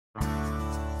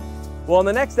Well, in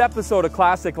the next episode of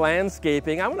Classic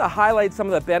Landscaping, I'm going to highlight some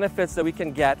of the benefits that we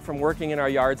can get from working in our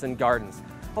yards and gardens.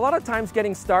 A lot of times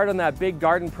getting started on that big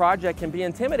garden project can be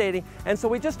intimidating, and so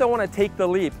we just don't want to take the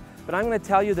leap. But I'm going to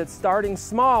tell you that starting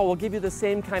small will give you the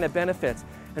same kind of benefits.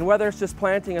 And whether it's just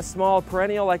planting a small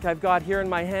perennial like I've got here in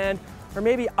my hand, or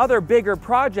maybe other bigger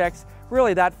projects,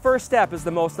 really that first step is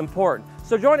the most important.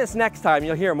 So join us next time,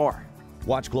 you'll hear more.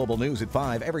 Watch Global News at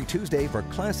 5 every Tuesday for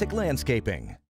Classic Landscaping.